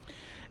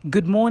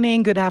Good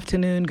morning, good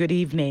afternoon, good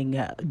evening,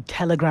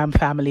 Telegram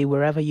family,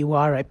 wherever you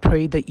are. I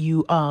pray that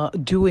you are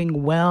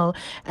doing well.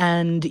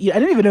 And I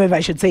don't even know if I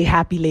should say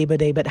happy Labor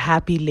Day, but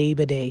happy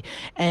Labor Day.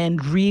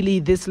 And really,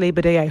 this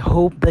Labor Day, I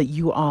hope that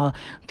you are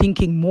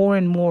thinking more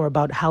and more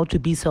about how to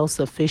be self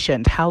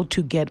sufficient, how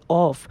to get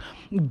off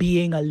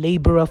being a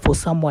laborer for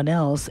someone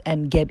else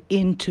and get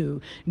into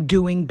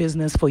doing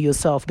business for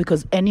yourself.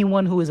 Because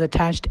anyone who is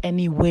attached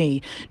anyway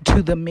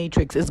to the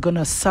matrix is going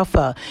to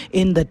suffer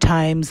in the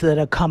times that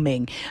are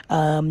coming.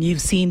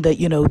 You've seen that,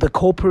 the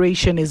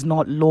corporation is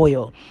not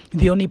loyal.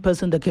 The only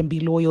person that can be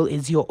loyal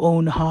is your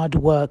own hard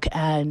work.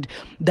 And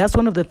that's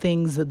one of the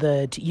things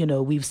that,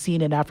 we've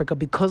seen in Africa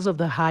because of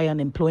the high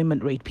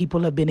unemployment rate.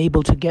 People have been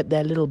able to get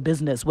their little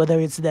business,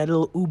 whether it's their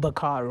little Uber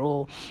car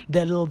or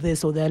their little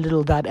this or their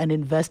little that, and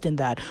invest in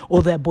that,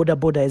 or their boda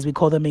boda, as we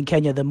call them in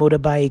Kenya, the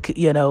motorbike,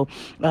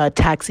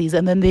 taxis.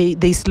 And then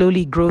they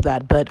slowly grow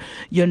that. But,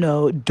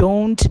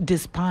 don't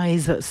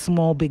despise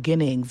small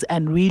beginnings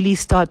and really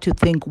start to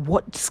think,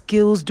 what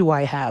skills do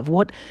I have?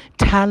 What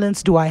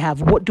talents do I have?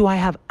 What do I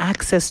have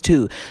access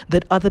to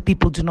that other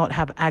people do not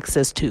have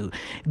access to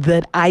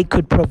that I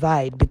could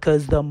provide?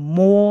 Because the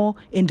more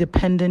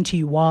independent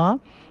you are,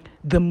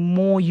 the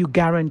more you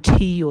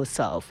guarantee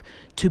yourself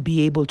to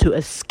be able to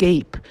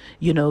escape,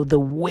 the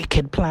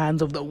wicked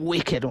plans of the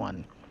wicked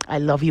one. I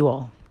love you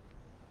all.